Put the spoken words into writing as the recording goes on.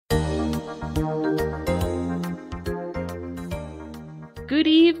Good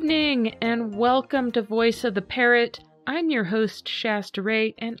evening and welcome to Voice of the Parrot. I'm your host Shasta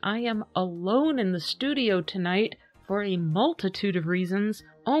Ray and I am alone in the studio tonight for a multitude of reasons.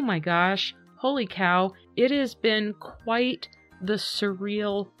 Oh my gosh, holy cow, it has been quite the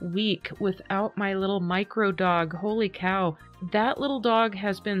surreal week without my little micro dog. Holy cow, that little dog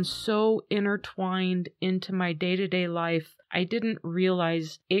has been so intertwined into my day-to-day life. I didn't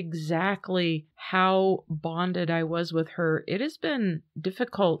realize exactly how bonded I was with her. It has been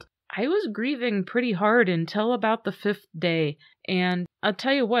difficult. I was grieving pretty hard until about the 5th day. And I'll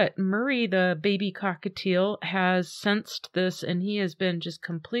tell you what, Murray, the baby cockatiel, has sensed this and he has been just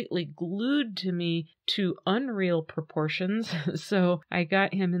completely glued to me to unreal proportions. So I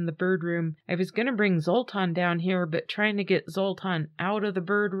got him in the bird room. I was going to bring Zoltan down here, but trying to get Zoltan out of the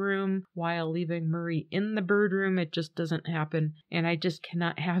bird room while leaving Murray in the bird room, it just doesn't happen. And I just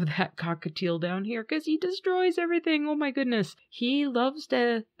cannot have that cockatiel down here because he destroys everything. Oh my goodness. He loves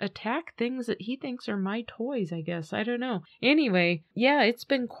to attack things that he thinks are my toys, I guess. I don't know. Anyway, yeah, it's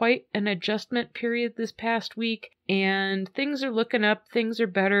been quite an adjustment period this past week, and things are looking up, things are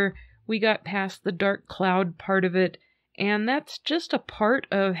better. We got past the dark cloud part of it, and that's just a part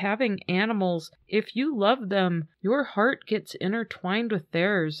of having animals. If you love them, your heart gets intertwined with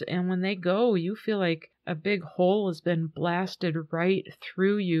theirs, and when they go, you feel like a big hole has been blasted right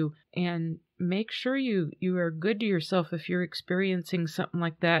through you. And make sure you are good to yourself if you're experiencing something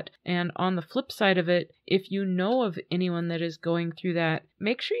like that. And on the flip side of it, if you know of anyone that is going through that,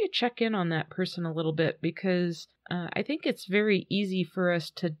 make sure you check in on that person a little bit, because I think it's very easy for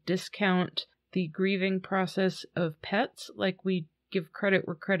us to discount the grieving process of pets. Like, we give credit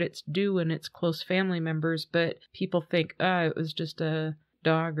where credit's due when it's close family members, but people think, it was just a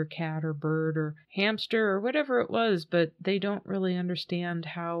dog or cat or bird or hamster or whatever it was, but they don't really understand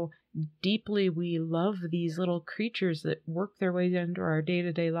how deeply we love these little creatures that work their way into our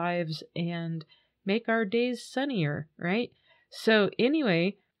day-to-day lives and make our days sunnier, right? So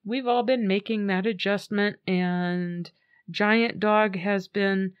anyway, we've all been making that adjustment, and Giant Dog has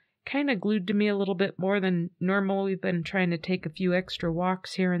been kind of glued to me a little bit more than normal. We've been trying to take a few extra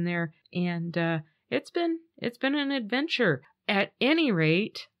walks here and there, and it's been an adventure. At any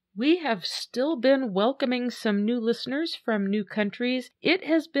rate, we have still been welcoming some new listeners from new countries. It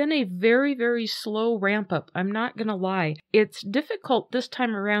has been a very, very slow ramp up. I'm not going to lie. It's difficult this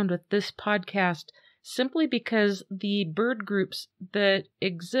time around with this podcast simply because the bird groups that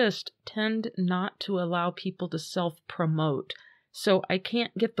exist tend not to allow people to self-promote. So I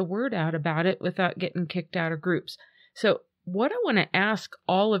can't get the word out about it without getting kicked out of groups. So what I want to ask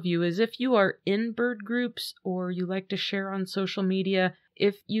all of you is, if you are in bird groups or you like to share on social media,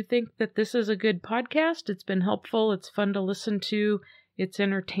 if you think that this is a good podcast, it's been helpful, it's fun to listen to, it's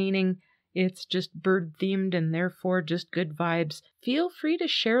entertaining, it's just bird themed and therefore just good vibes, feel free to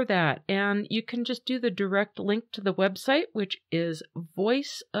share that. And you can just do the direct link to the website, which is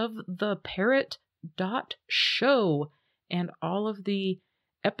voiceoftheparrot.show. And all of the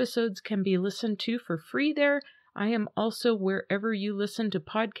episodes can be listened to for free there. I am also wherever you listen to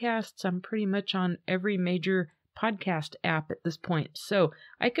podcasts. I'm pretty much on every major podcast app at this point. So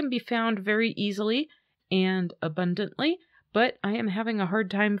I can be found very easily and abundantly, but I am having a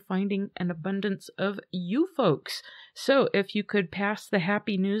hard time finding an abundance of you folks. So if you could pass the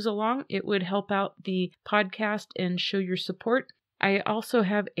happy news along, it would help out the podcast and show your support. I also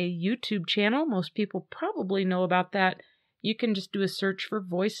have a YouTube channel. Most people probably know about that. You can just do a search for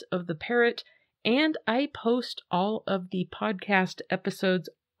Voice of the Parrot. And I post all of the podcast episodes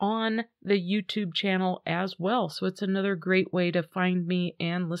on the YouTube channel as well. So it's another great way to find me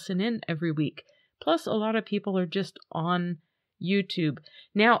and listen in every week. Plus, a lot of people are just on YouTube.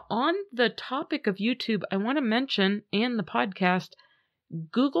 Now, on the topic of YouTube, I want to mention, and the podcast,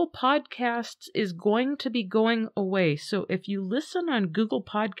 Google Podcasts is going to be going away. So if you listen on Google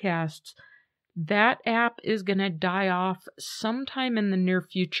Podcasts, that app is going to die off sometime in the near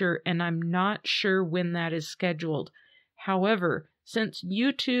future, and I'm not sure when that is scheduled. However, since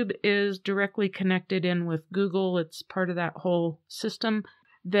YouTube is directly connected in with Google, it's part of that whole system,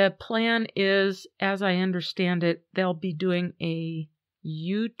 the plan is, as I understand it, they'll be doing a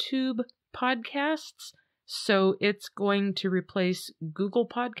YouTube Podcasts, so it's going to replace Google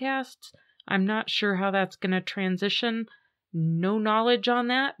Podcasts. I'm not sure how that's going to transition. No knowledge on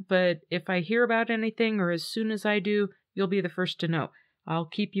that, but if I hear about anything or as soon as I do, you'll be the first to know. I'll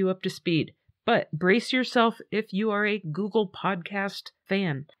keep you up to speed. But brace yourself if you are a Google Podcast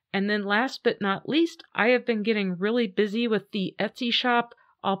fan. And then last but not least, I have been getting really busy with the Etsy shop.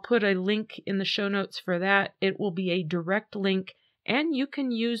 I'll put a link in the show notes for that. It will be a direct link, and you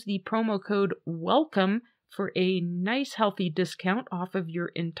can use the promo code WELCOME for a nice healthy discount off of your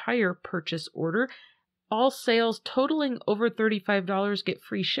entire purchase order. All sales totaling over $35 get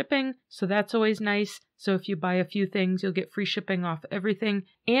free shipping, so that's always nice. So if you buy a few things, you'll get free shipping off everything.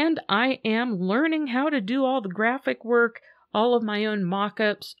 And I am learning how to do all the graphic work, all of my own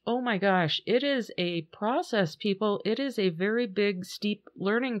mock-ups. Oh my gosh, it is a process, people. It is a very big, steep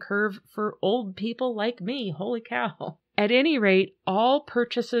learning curve for old people like me. Holy cow. At any rate, all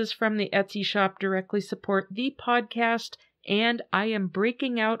purchases from the Etsy shop directly support the podcast, and I am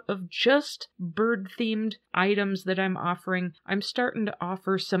breaking out of just bird-themed items that I'm offering. I'm starting to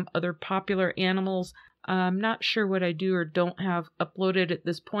offer some other popular animals. I'm not sure what I do or don't have uploaded at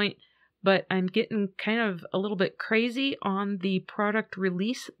this point, but I'm getting kind of a little bit crazy on the product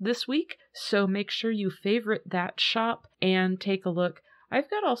release this week, so make sure you favorite that shop and take a look. I've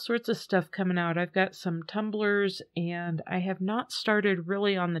got all sorts of stuff coming out. I've got some tumblers, and I have not started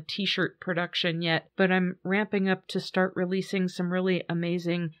really on the t-shirt production yet, but I'm ramping up to start releasing some really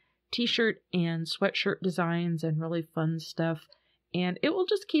amazing t-shirt and sweatshirt designs and really fun stuff. And it will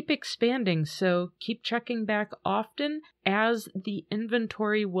just keep expanding, so keep checking back often as the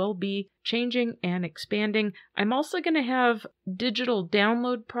inventory will be changing and expanding. I'm also going to have digital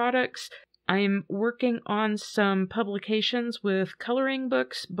download products. I'm working on some publications with coloring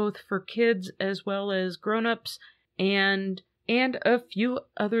books, both for kids as well as grown-ups, and a few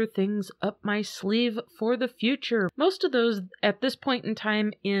other things up my sleeve for the future. Most of those at this point in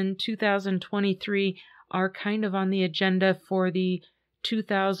time in 2023 are kind of on the agenda for the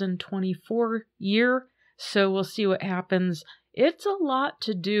 2024 year, so we'll see what happens. It's a lot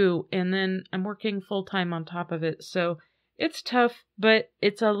to do, and then I'm working full-time on top of it, so it's tough, but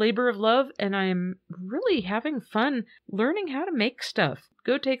it's a labor of love, and I'm really having fun learning how to make stuff.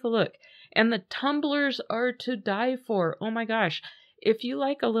 Go take a look. And the tumblers are to die for. Oh my gosh. If you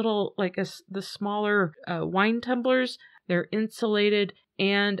like a little, the smaller wine tumblers, they're insulated,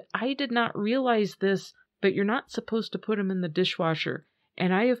 and I did not realize this, but you're not supposed to put them in the dishwasher.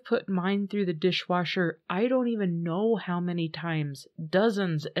 And I have put mine through the dishwasher, I don't even know how many times,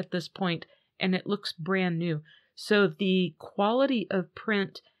 dozens at this point, and it looks brand new. So the quality of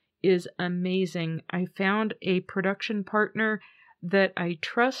print is amazing. I found a production partner that I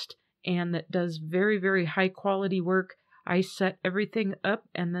trust and that does very, very high quality work. I set everything up,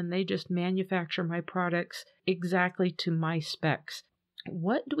 and then they just manufacture my products exactly to my specs.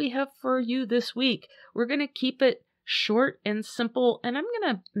 What do we have for you this week? We're going to keep it short and simple, and I'm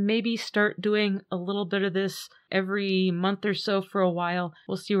going to maybe start doing a little bit of this every month or so for a while.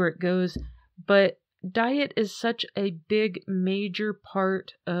 We'll see where it goes. But diet is such a big, major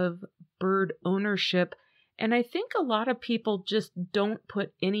part of bird ownership, and I think a lot of people just don't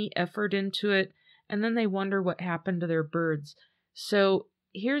put any effort into it, and then they wonder what happened to their birds. So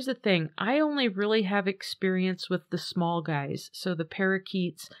here's the thing. I only really have experience with the small guys, so the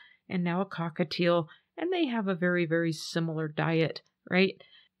parakeets and now a cockatiel, and they have a very, very similar diet, right?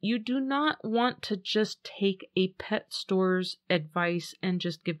 You do not want to just take a pet store's advice and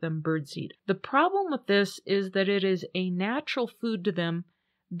just give them birdseed. The problem with this is that it is a natural food to them.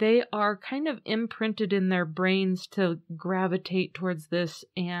 They are kind of imprinted in their brains to gravitate towards this,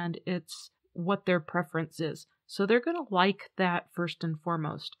 and it's what their preference is. So they're going to like that first and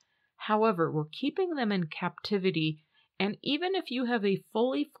foremost. However, we're keeping them in captivity, and even if you have a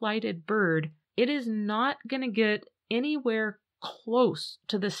fully flighted bird, it is not going to get anywhere close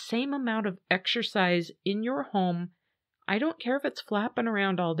to the same amount of exercise in your home. I don't care if it's flapping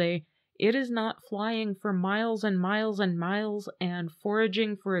around all day. It is not flying for miles and miles and miles and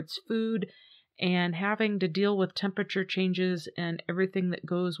foraging for its food and having to deal with temperature changes and everything that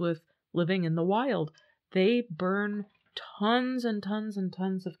goes with living in the wild. They burn tons and tons and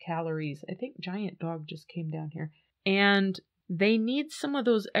tons of calories. I think Giant Dog just came down here. And they need some of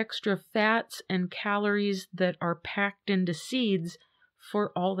those extra fats and calories that are packed into seeds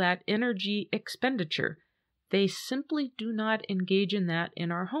for all that energy expenditure. They simply do not engage in that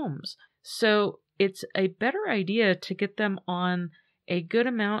in our homes. So it's a better idea to get them on a good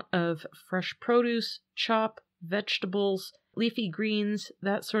amount of fresh produce, chop, vegetables, leafy greens,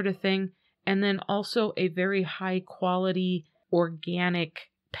 that sort of thing, and then also a very high quality organic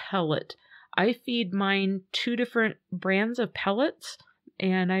pellet. I feed mine 2 different brands of pellets,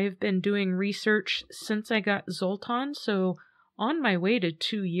 and I've been doing research since I got Zoltan, so on my way to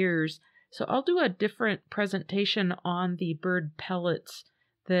 2 years. So I'll do a different presentation on the bird pellets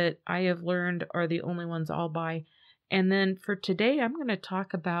that I have learned are the only ones I'll buy. And then for today, I'm going to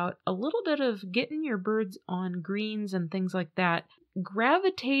talk about a little bit of getting your birds on greens and things like that.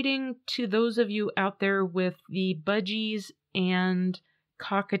 Gravitating to those of you out there with the budgies and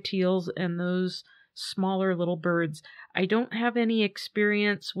cockatiels and those smaller little birds. I don't have any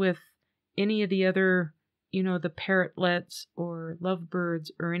experience with any of the other, the parrotlets or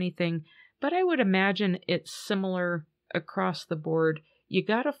lovebirds or anything, but I would imagine it's similar across the board. You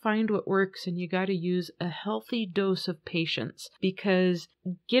got to find what works, and you got to use a healthy dose of patience, because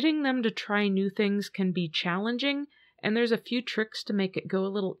getting them to try new things can be challenging, and there's a few tricks to make it go a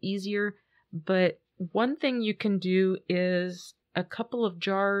little easier. But one thing you can do is a couple of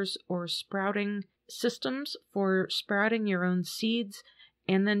jars or sprouting systems for sprouting your own seeds.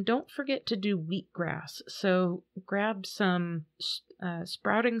 And then don't forget to do wheatgrass. So grab some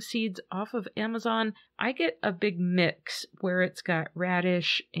sprouting seeds off of Amazon. I get a big mix where it's got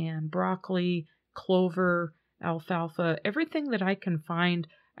radish and broccoli, clover, alfalfa, everything that I can find.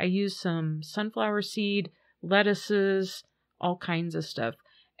 I use some sunflower seed, lettuces, all kinds of stuff.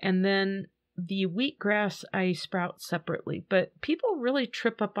 And then the wheatgrass I sprout separately. But people really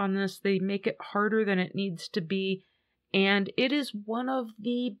trip up on this. They make it harder than it needs to be. And it is one of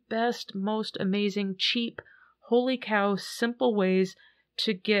the best, most amazing, cheap, holy cow, simple ways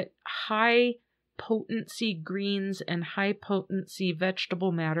to get high potency greens and high potency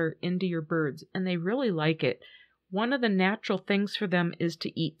vegetable matter into your birds. And they really like it. One of the natural things for them is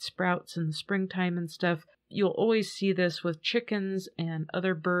to eat sprouts in the springtime and stuff. You'll always see this with chickens and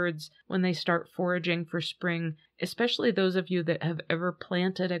other birds when they start foraging for spring, especially those of you that have ever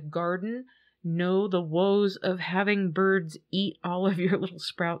planted a garden. Know the woes of having birds eat all of your little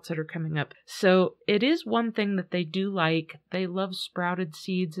sprouts that are coming up. So it is one thing that they do like. They love sprouted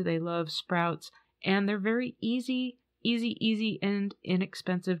seeds. They love sprouts. And they're very easy and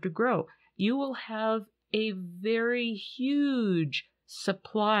inexpensive to grow. You will have a very huge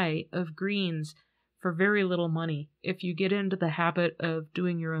supply of greens for very little money if you get into the habit of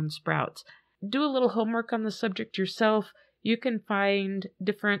doing your own sprouts. Do a little homework on the subject yourself. You can find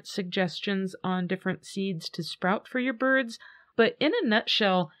different suggestions on different seeds to sprout for your birds. But in a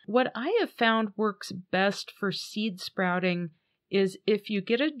nutshell, what I have found works best for seed sprouting is if you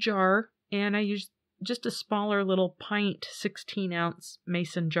get a jar, and I use just a smaller little pint 16-ounce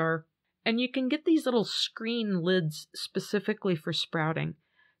mason jar, and you can get these little screen lids specifically for sprouting.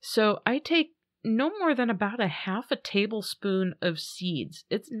 So I take no more than about a half a tablespoon of seeds.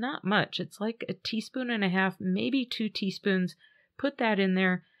 It's not much. It's like a teaspoon and a half, maybe 2 teaspoons. Put that in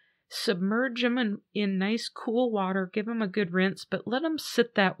there. Submerge them in nice cool water. Give them a good rinse, but let them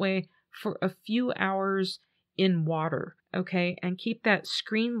sit that way for a few hours in water, okay? And keep that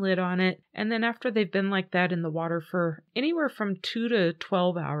screen lid on it. And then after they've been like that in the water for anywhere from 2 to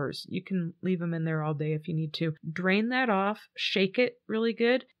 12 hours, you can leave them in there all day if you need to. Drain that off, shake it really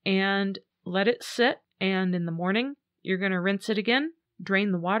good, and let it sit, and in the morning, you're going to rinse it again,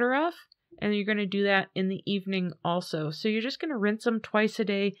 drain the water off, and you're going to do that in the evening also. So you're just going to rinse them twice a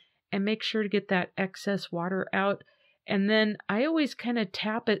day and make sure to get that excess water out. And then I always kind of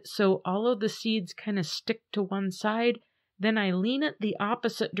tap it so all of the seeds kind of stick to one side. Then I lean it the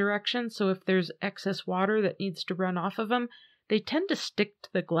opposite direction, so if there's excess water that needs to run off of them, they tend to stick to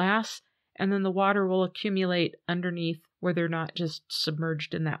the glass, and then the water will accumulate underneath where they're not just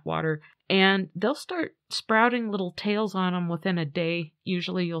submerged in that water. And they'll start sprouting little tails on them within a day.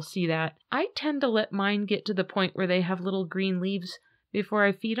 Usually you'll see that. I tend to let mine get to the point where they have little green leaves before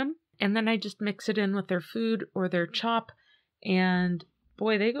I feed them. And then I just mix it in with their food or their chop. And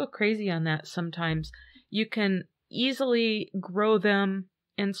boy, they go crazy on that sometimes. You can easily grow them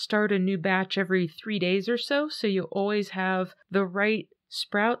and start a new batch every 3 days or so. So you always have the right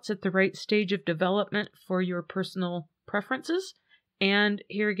sprouts at the right stage of development for your personal preferences. And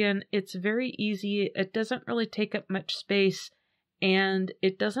here again, it's very easy. It doesn't really take up much space, and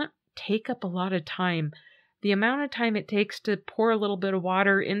it doesn't take up a lot of time. The amount of time it takes to pour a little bit of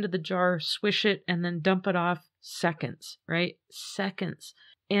water into the jar, swish it, and then dump it off, seconds, right? Seconds.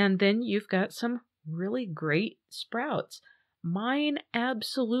 And then you've got some really great sprouts. Mine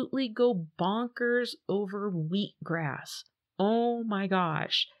absolutely go bonkers over wheatgrass. Oh my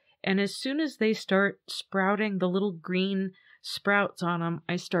gosh. And as soon as they start sprouting the little green sprouts on them,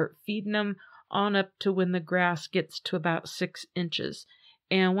 I start feeding them on up to when the grass gets to about 6 inches.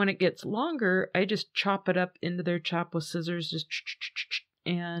 And when it gets longer, I just chop it up into their chop with scissors,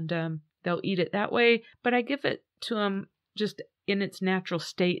 and they'll eat it that way. But I give it to them just in its natural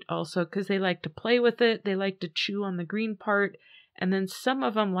state also, because they like to play with it. They like to chew on the green part. And then some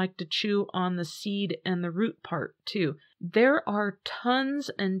of them like to chew on the seed and the root part too. There are tons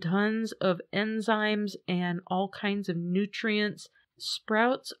and tons of enzymes and all kinds of nutrients.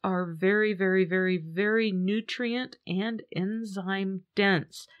 Sprouts are very, very, very, very nutrient and enzyme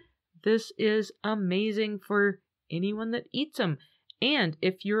dense. This is amazing for anyone that eats them. And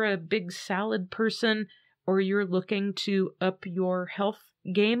if you're a big salad person or you're looking to up your health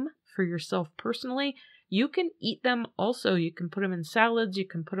game for yourself personally, you can eat them also. You can put them in salads, you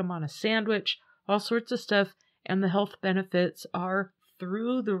can put them on a sandwich, all sorts of stuff, and the health benefits are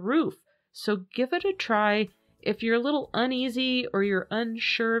through the roof. So give it a try. If you're a little uneasy or you're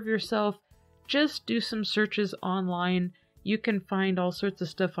unsure of yourself, just do some searches online. You can find all sorts of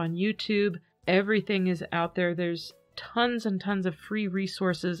stuff on YouTube. Everything is out there. There's tons and tons of free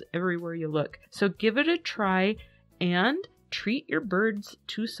resources everywhere you look. So give it a try and treat your birds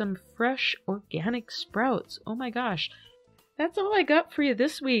to some fresh organic sprouts. Oh my gosh. That's all I got for you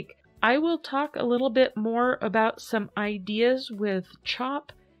this week. I will talk a little bit more about some ideas with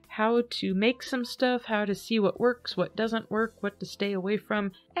Chop, how to make some stuff, how to see what works, what doesn't work, what to stay away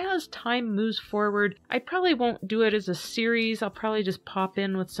from as time moves forward. I probably won't do it as a series. I'll probably just pop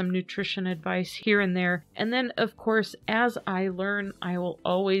in with some nutrition advice here and there. And then, of course, as I learn, I will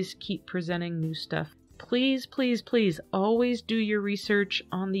always keep presenting new stuff. Please, please, please always do your research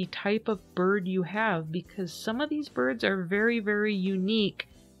on the type of bird you have, because some of these birds are very, very unique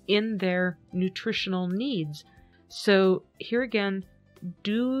in their nutritional needs. So here again,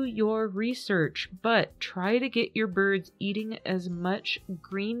 do your research, but try to get your birds eating as much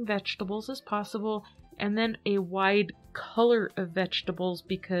green vegetables as possible, and then a wide color of vegetables,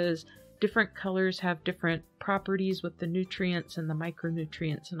 because different colors have different properties with the nutrients and the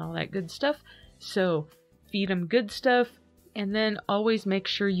micronutrients and all that good stuff. So feed them good stuff, and then always make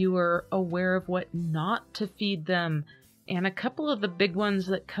sure you are aware of what not to feed them. And a couple of the big ones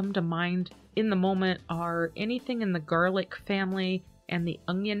that come to mind in the moment are anything in the garlic family and the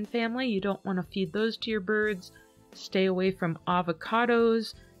onion family. You don't want to feed those to your birds. Stay away from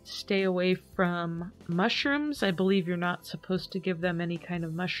avocados. Stay away from mushrooms. I believe you're not supposed to give them any kind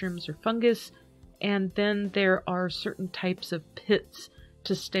of mushrooms or fungus. And then there are certain types of pits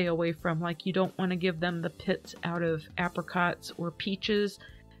to stay away from. Like, you don't want to give them the pits out of apricots or peaches.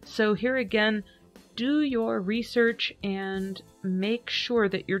 So here again, do your research and make sure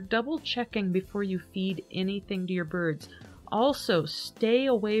that you're double checking before you feed anything to your birds. Also, stay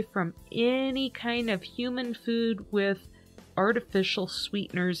away from any kind of human food with artificial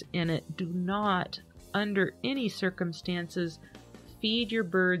sweeteners in it. Do not, under any circumstances, feed your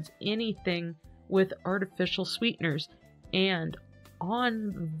birds anything with artificial sweeteners. And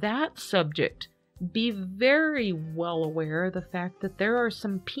on that subject, be very well aware of the fact that there are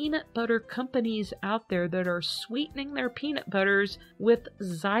some peanut butter companies out there that are sweetening their peanut butters with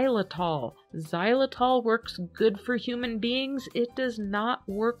xylitol. Xylitol works good for human beings. It does not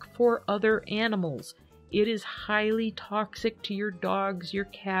work for other animals. It is highly toxic to your dogs, your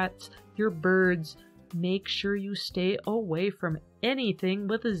cats, your birds. Make sure you stay away from anything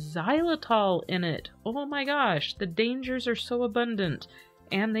with xylitol in it. Oh my gosh, the dangers are so abundant.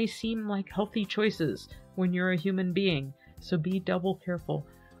 And they seem like healthy choices when you're a human being. So be double careful.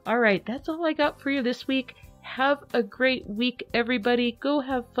 Alright, that's all I got for you this week. Have a great week, everybody. Go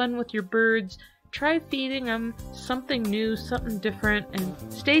have fun with your birds. Try feeding them something new, something different. And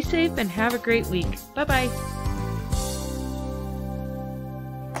stay safe and have a great week. Bye-bye.